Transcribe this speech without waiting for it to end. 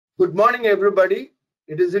Good morning, everybody.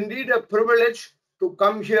 It is indeed a privilege to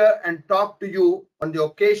come here and talk to you on the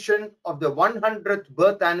occasion of the 100th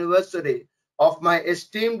birth anniversary of my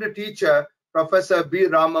esteemed teacher, Professor B.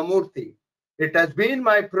 Ramamurthy. It has been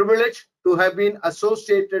my privilege to have been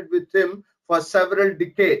associated with him for several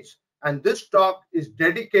decades, and this talk is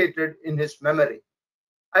dedicated in his memory.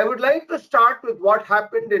 I would like to start with what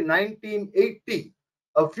happened in 1980.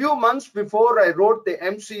 A few months before I wrote the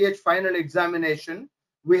MCH final examination,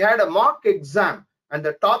 we had a mock exam and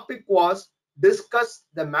the topic was discuss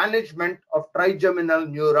the management of trigeminal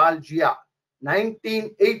neuralgia.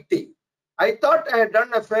 1980. I thought I had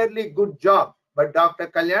done a fairly good job, but Dr.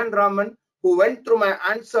 Kalyan Raman, who went through my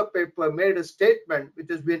answer paper, made a statement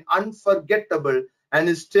which has been unforgettable and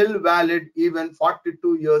is still valid even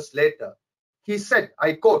 42 years later. He said,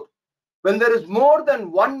 I quote, "When there is more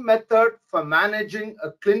than one method for managing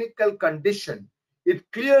a clinical condition,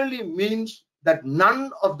 it clearly means that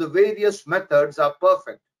none of the various methods are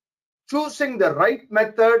perfect. Choosing the right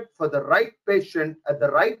method for the right patient at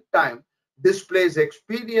the right time displays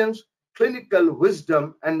experience, clinical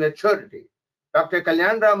wisdom, and maturity." Dr.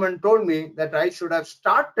 Kalyan Raman told me that I should have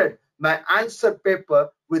started my answer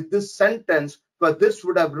paper with this sentence, because this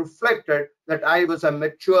would have reflected that I was a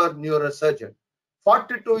mature neurosurgeon.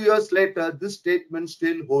 42 years later, this statement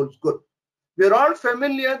still holds good. We are all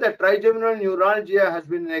familiar that trigeminal neuralgia has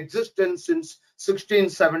been in existence since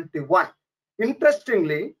 1671.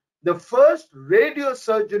 Interestingly, the first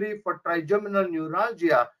radiosurgery for trigeminal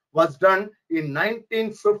neuralgia was done in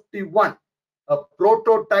 1951. A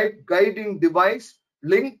prototype guiding device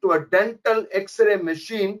linked to a dental X-ray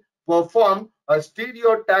machine performed a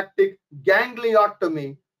stereotactic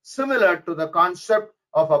gangliotomy similar to the concept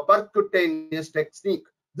of a percutaneous technique.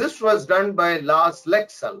 This was done by Lars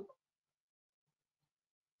Lexell.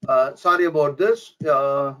 Sorry about this,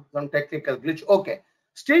 some technical glitch. Okay.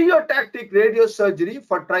 Stereotactic radiosurgery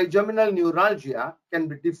for trigeminal neuralgia can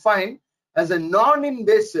be defined as a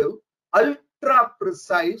non-invasive,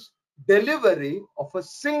 ultra-precise delivery of a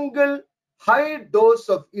single high dose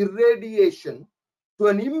of irradiation to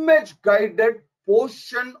an image-guided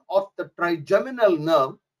portion of the trigeminal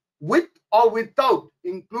nerve with or without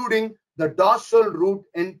including the dorsal root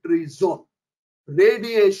entry zone.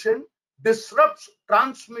 Radiation disrupts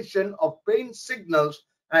transmission of pain signals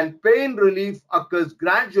and pain relief occurs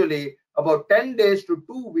gradually about 10 days to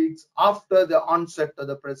 2 weeks after the onset of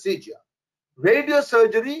the procedure.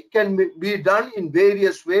 Radiosurgery can be done in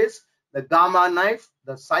various ways: the gamma knife,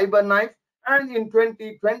 the cyber knife, and in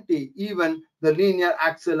 2020, even the linear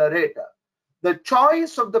accelerator. The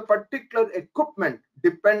choice of the particular equipment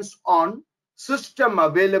depends on system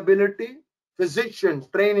availability, physician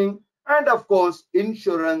training, and of course,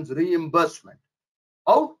 insurance reimbursement.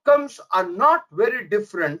 Outcomes are not very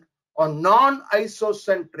different on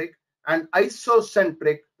non-isocentric and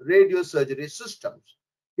isocentric radiosurgery systems.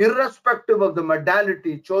 Irrespective of the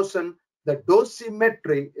modality chosen, the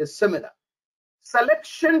dosimetry is similar.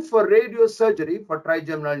 Selection for radiosurgery for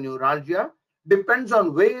trigeminal neuralgia depends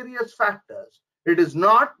on various factors. It is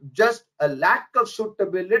not just a lack of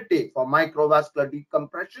suitability for microvascular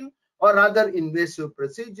decompression or other invasive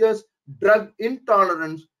procedures, drug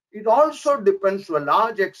intolerance. It also depends to a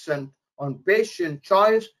large extent on patient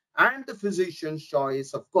choice and the physician's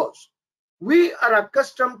choice, of course. We are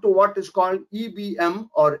accustomed to what is called EBM,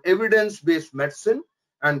 or evidence-based medicine,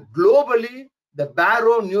 and globally, the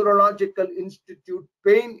Barrow Neurological Institute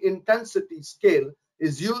Pain Intensity Scale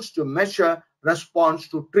is used to measure response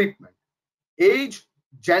to treatment. Age,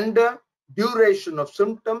 gender, duration of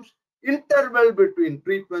symptoms, interval between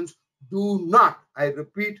treatments do not, I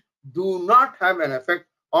repeat, do not have an effect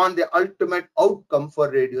on the ultimate outcome for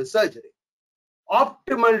radiosurgery.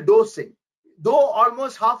 Optimal dosing. Though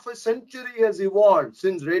almost half a century has evolved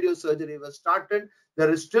since radiosurgery was started,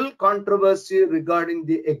 there is still controversy regarding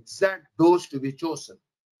the exact dose to be chosen.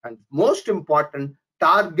 And most important,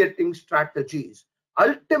 targeting strategies.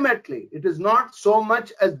 Ultimately, it is not so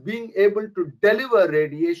much as being able to deliver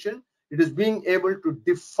radiation, it is being able to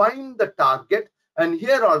define the target. And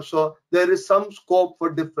here also, there is some scope for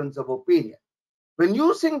difference of opinion. When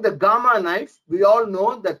using the gamma knife, we all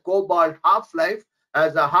know that cobalt half-life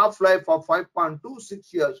has a half-life of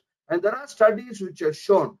 5.26 years. And there are studies which have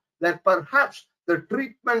shown that perhaps the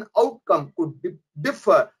treatment outcome could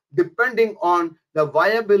differ depending on the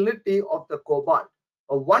viability of the cobalt.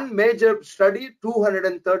 One major study,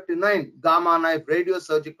 239 gamma knife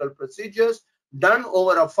radiosurgical procedures done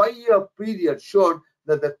over a 5-year period, showed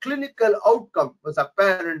that the clinical outcome was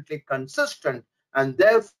apparently consistent, and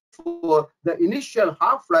therefore the initial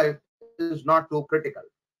half-life is not too critical.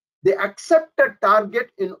 The accepted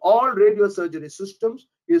target in all radiosurgery systems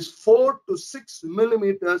is 4 to 6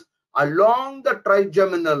 millimeters along the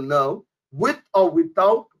trigeminal nerve, with or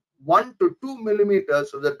without 1 to 2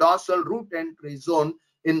 millimeters of the dorsal root entry zone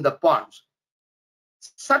in the pons.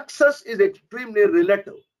 Success is extremely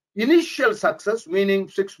relative. Initial success, meaning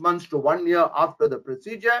 6 months to 1 year after the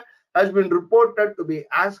procedure, has been reported to be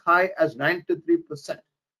as high as 93%.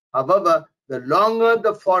 However, the longer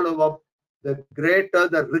the follow-up, the greater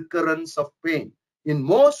the recurrence of pain. In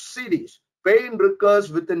most series, pain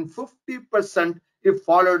recurs within 50% if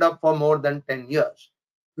followed up for more than 10 years.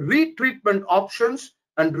 Retreatment options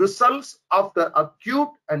and results after acute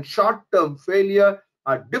and short-term failure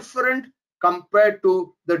are different compared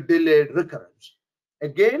to the delayed recurrence.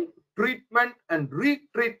 Again, treatment and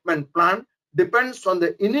retreatment plan depends on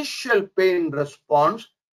the initial pain response,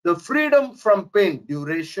 the freedom from pain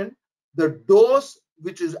duration, the dose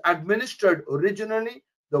which is administered originally,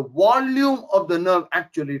 the volume of the nerve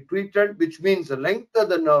actually treated, which means the length of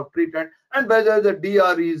the nerve treated, and whether the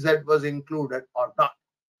DREZ was included or not.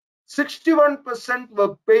 61%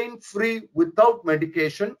 were pain-free without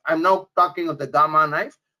medication. I'm now talking of the gamma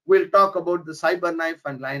knife. We'll talk about the cyber knife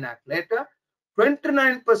and LINAC later.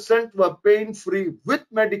 29% were pain-free with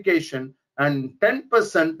medication, and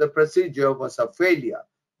 10% the procedure was a failure.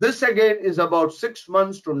 This again is about 6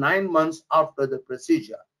 months to 9 months after the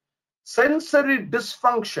procedure. Sensory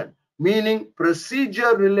dysfunction, meaning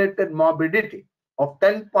procedure-related morbidity, of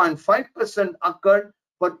 10.5% occurred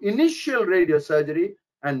for initial radiosurgery,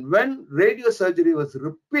 and when radiosurgery was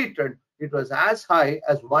repeated, it was as high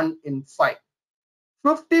as 1 in 5.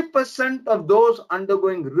 50% of those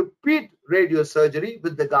undergoing repeat radiosurgery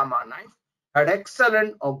with the gamma knife had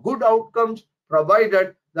excellent or good outcomes,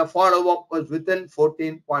 provided the follow-up was within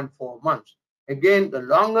 14.4 months. Again, the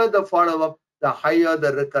longer the follow-up, the higher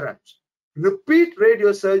the recurrence. Repeat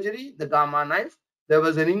radiosurgery, the gamma knife, there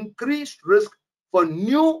was an increased risk for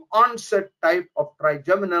new onset type of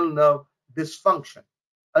trigeminal nerve dysfunction.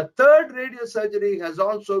 A third radiosurgery has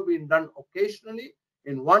also been done occasionally.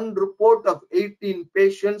 In one report of 18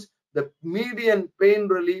 patients, the median pain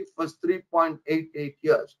relief was 3.88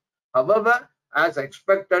 years. However, as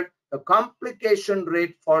expected, the complication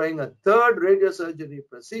rate following a third radiosurgery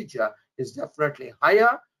procedure is definitely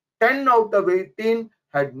higher. 10 out of 18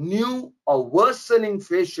 had new or worsening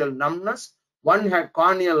facial numbness. One had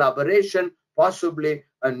corneal aberration, possibly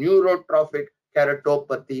a neurotrophic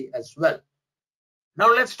keratopathy as well. Now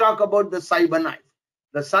let's talk about the cyber knife.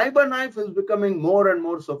 The cyber knife is becoming more and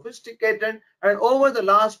more sophisticated, and over the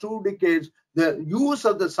last 2 decades, the use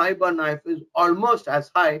of the cyber knife is almost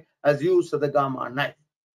as high as use of the gamma knife.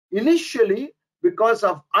 Initially, because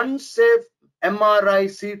of unsafe MRI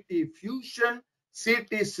CT fusion,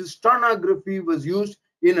 CT cystoscopy was used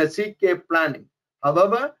in a CK planning.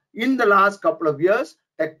 However, in the last couple of years,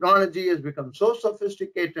 technology has become so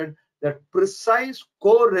sophisticated that precise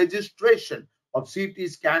co-registration of CT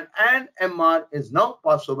scan and MR is now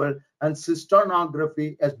possible, and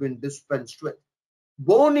cystoscopy has been dispensed with.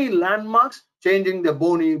 Bony landmarks, changing the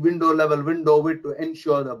bony window level window width to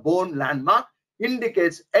ensure the bone landmark,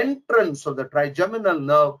 indicates entrance of the trigeminal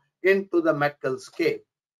nerve into the Meckel's cave.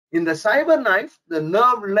 In the cyber knife, the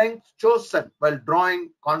nerve length chosen while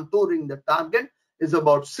contouring the target is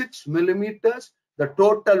about 6 millimeters. The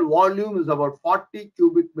total volume is about 40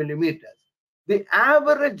 cubic millimeters. The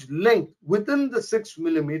average length within the 6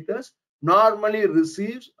 millimeters normally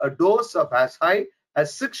receives a dose of as high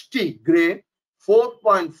as 60 gray,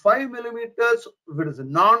 4.5 millimeters if it is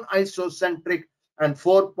non-isocentric, and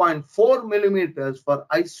 4.4 millimeters for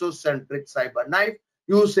isocentric cyber knife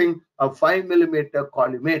using a 5 millimeter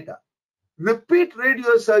collimator. Repeat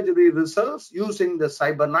radiosurgery results using the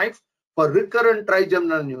cyber knife for recurrent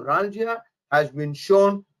trigeminal neuralgia has been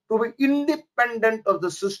shown to be independent of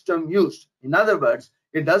the system used. In other words,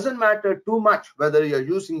 it doesn't matter too much whether you're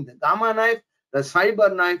using the gamma knife, the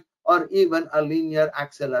cyber knife, or even a linear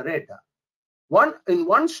accelerator. In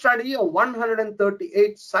one study of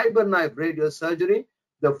 138 cyber knife radiosurgery,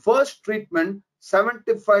 the first treatment,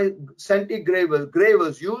 75 centigrade gray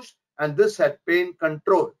was used, and this had pain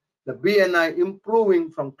control, the BNI improving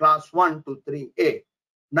from class 1 to 3A.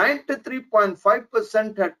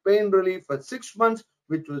 93.5% had pain relief for 6 months,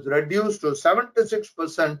 which was reduced to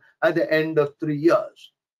 76% at the end of 3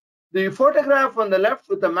 years. The photograph on the left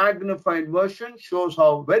with the magnified version shows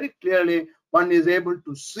how very clearly one is able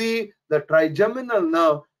to see the trigeminal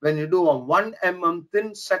nerve when you do a 1 mm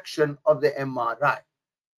thin section of the MRI.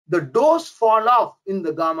 The dose fall off in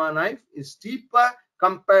the gamma knife is steeper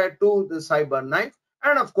compared to the cyber knife,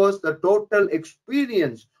 and of course the total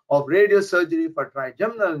experience of radiosurgery for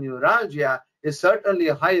trigeminal neuralgia is certainly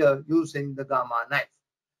higher using the gamma knife.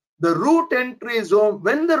 The root entry zone,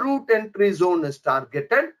 when the root entry zone is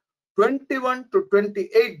targeted, 21 to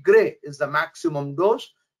 28 gray is the maximum dose.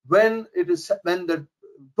 When the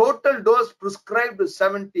total dose prescribed is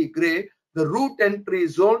 70 gray, the root entry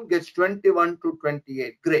zone gets 21 to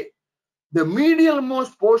 28 gray. The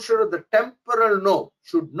medial-most portion of the temporal lobe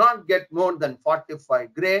should not get more than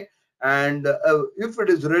 45 gray, and if it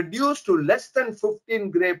is reduced to less than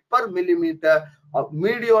 15 gray per millimeter of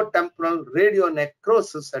mediotemporal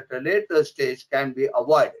radionecrosis at a later stage can be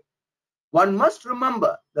avoided. One must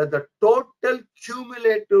remember that the total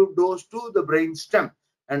cumulative dose to the brain stem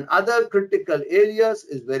and other critical areas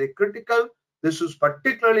is very critical. This is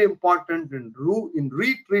particularly important in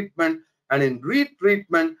retreatment, and in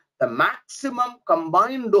retreatment, the maximum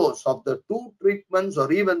combined dose of the two treatments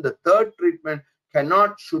or even the third treatment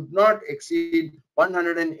should not exceed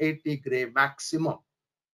 180 gray maximum.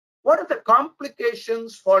 What are the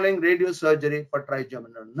complications following radiosurgery for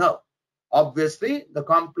trigeminal nerve? Obviously, the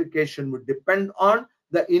complication would depend on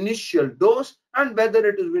the initial dose and whether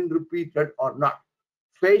it has been repeated or not.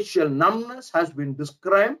 Facial numbness has been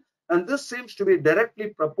described, and this seems to be directly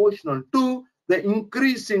proportional to the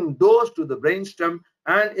increasing dose to the brainstem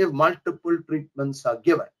and if multiple treatments are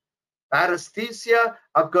given. Paresthesia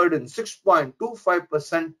occurred in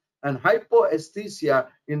 6.25% and hypoesthesia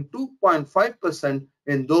in 2.5%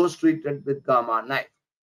 in those treated with gamma knife.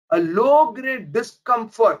 A low-grade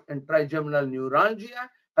discomfort in trigeminal neuralgia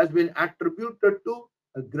has been attributed to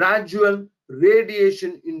a gradual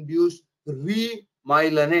radiation-induced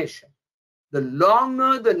remyelination. The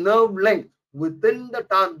longer the nerve length within the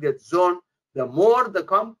target zone, the more the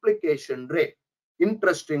complication rate.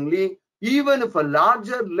 Interestingly, even if a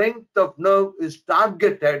larger length of nerve is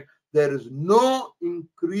targeted, there is no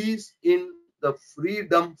increase in the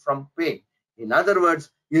freedom from pain. In other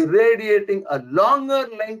words, irradiating a longer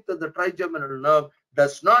length of the trigeminal nerve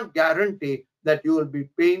does not guarantee that you will be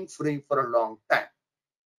pain-free for a long time.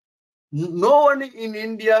 No one in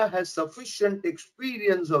India has sufficient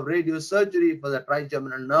experience of radiosurgery for the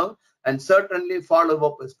trigeminal nerve, and certainly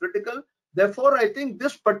follow-up is critical. Therefore, I think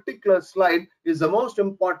this particular slide is the most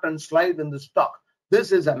important slide in this talk.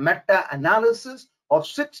 This is a meta-analysis of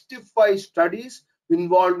 65 studies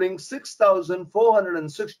involving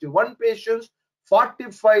 6,461 patients.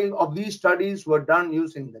 45 of these studies were done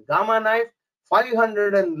using the gamma knife.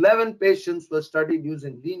 511 patients were studied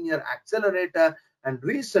using linear accelerator, and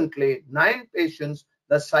recently 9 patients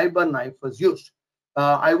the cyber knife was used.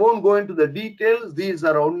 I won't go into the details. These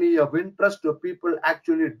are only of interest to people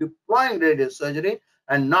actually deploying radiosurgery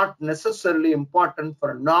and not necessarily important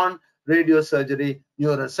for a non-radiosurgery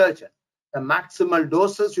neurosurgeon. The maximal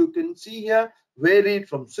doses you can see here varied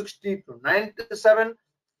from 60 to 97.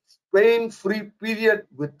 Pain-free period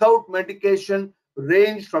without medication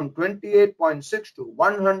ranged from 28.6 to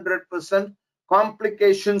 100%.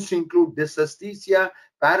 Complications include dysesthesia,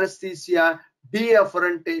 paresthesia,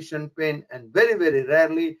 deafferentation pain, and very, very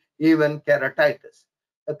rarely even keratitis.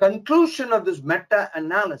 The conclusion of this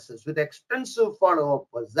meta-analysis with extensive follow-up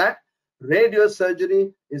was that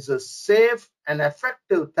radiosurgery is a safe and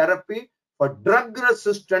effective therapy for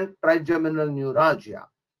drug-resistant trigeminal neuralgia.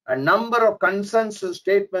 A number of consensus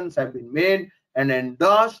statements have been made and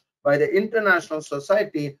endorsed by the International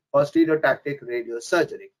Society for Stereotactic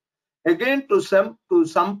Radiosurgery. Again, to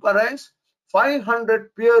summarize,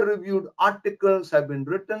 500 peer-reviewed articles have been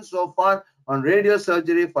written so far on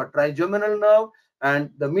radiosurgery for trigeminal nerve,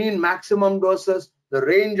 and the mean maximum doses, the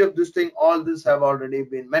range of this thing, all this have already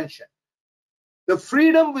been mentioned. The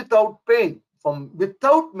freedom without pain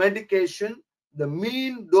without medication, the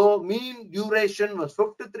mean duration was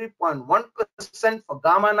 53.1% for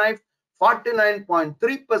gamma knife,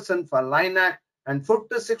 49.3% for LINAC, and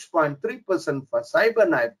 56.3% for cyber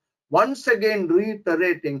knife. Once again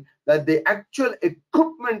reiterating that the actual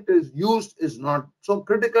equipment used is not so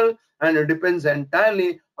critical, and it depends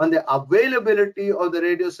entirely on the availability of the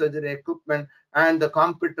radiosurgery equipment and the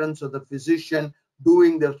competence of the physician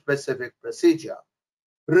doing the specific procedure.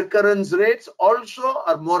 Recurrence rates also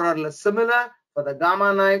are more or less similar for the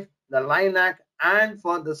gamma knife, the LINAC, and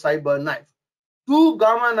for the cyber knife. 2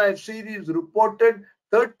 gamma knife series reported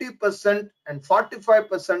 30% and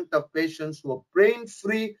 45% of patients were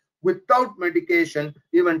pain-free without medication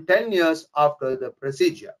even 10 years after the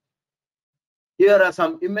procedure. Here are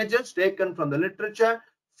some images taken from the literature.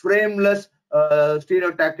 Frameless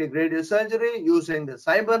stereotactic radiosurgery using the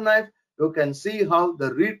cyber knife. You can see how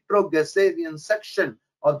the retrogastrian section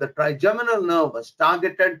of the trigeminal nerve was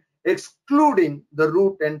targeted, excluding the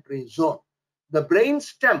root entry zone. The brain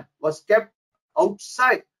stem was kept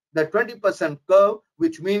outside the 20% curve,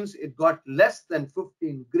 which means it got less than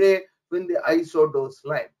 15 gray in the isodose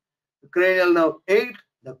line. the cranial nerve 8,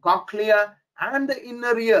 the cochlea, and the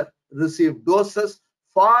inner ear receive doses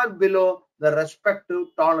far below the respective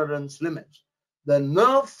tolerance limits. The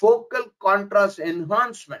nerve focal contrast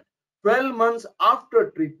enhancement 12 months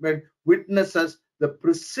after treatment witnesses the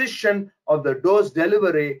precision of the dose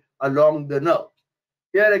delivery along the nerve.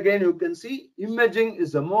 Here again you can see imaging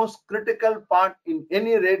is the most critical part in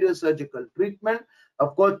any radiosurgical treatment.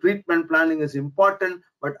 Of course, treatment planning is important,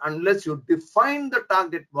 but unless you define the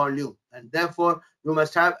target volume, and therefore you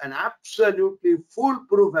must have an absolutely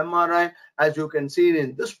foolproof MRI. As you can see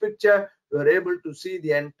in this picture, you are able to see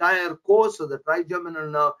the entire course of the trigeminal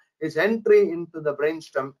nerve, its entry into the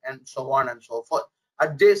brainstem, and so on and so forth.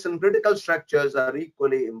 Adjacent critical structures are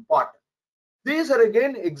equally important. These are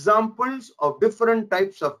again examples of different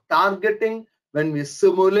types of targeting when we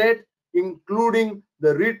simulate, including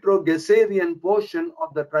the retrogasserian portion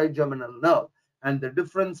of the trigeminal nerve. And the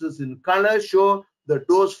differences in color show the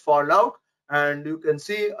dose fallout. And you can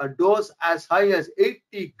see a dose as high as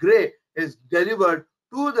 80 gray is delivered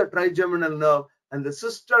to the trigeminal nerve, and the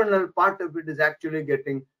cisternal part of it is actually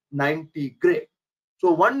getting 90 gray.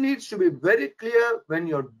 So one needs to be very clear when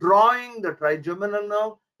you're drawing the trigeminal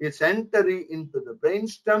nerve, its entry into the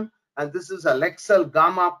brainstem, and this is a Lexel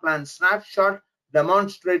gamma plan snapshot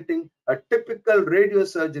demonstrating a typical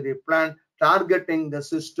radiosurgery plan targeting the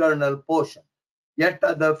cisternal portion. Yet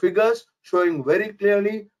other figures showing very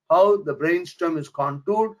clearly how the brainstem is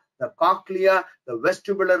contoured, the cochlea, the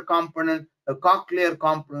vestibular component, the cochlear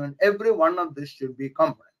component, every one of this should be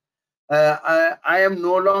component. I am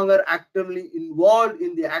no longer actively involved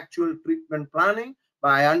in the actual treatment planning, but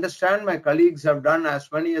I understand my colleagues have done as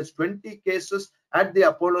many as 20 cases at the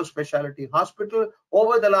Apollo Specialty Hospital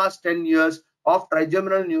over the last 10 years of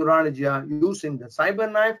trigeminal neuralgia using the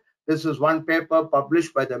CyberKnife. This is one paper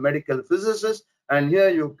published by the medical physicist, and here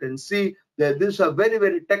you can see that these are very,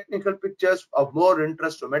 very technical pictures of more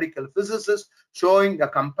interest to medical physicists, showing the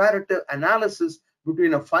comparative analysis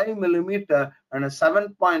between a 5 mm and a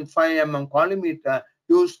 7.5 mm collimeter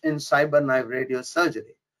used in CyberKnife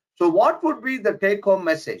radiosurgery. So what would be the take-home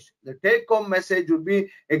message? The take-home message would be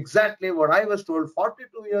exactly what I was told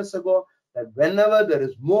 42 years ago, that whenever there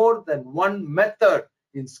is more than one method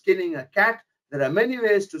in skinning a cat, there are many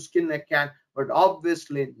ways to skin a cat, but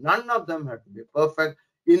obviously none of them have to be perfect.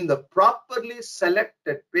 In the properly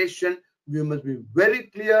selected patient, we must be very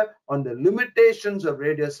clear on the limitations of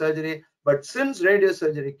radiosurgery. But since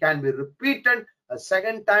radiosurgery can be repeated a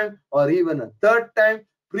second time or even a third time,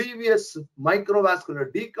 previous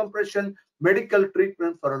microvascular decompression, medical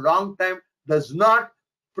treatment for a long time does not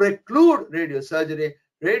preclude radiosurgery.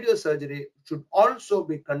 Radiosurgery should also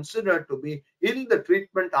be considered to be in the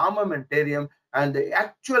treatment armamentarium, and the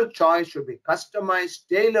actual choice should be customized,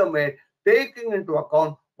 tailor-made, taking into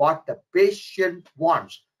account what the patient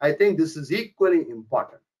wants. I think this is equally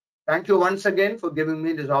important. Thank you once again for giving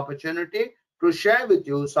me this opportunity to share with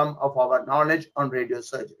you some of our knowledge on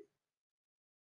radiosurgery.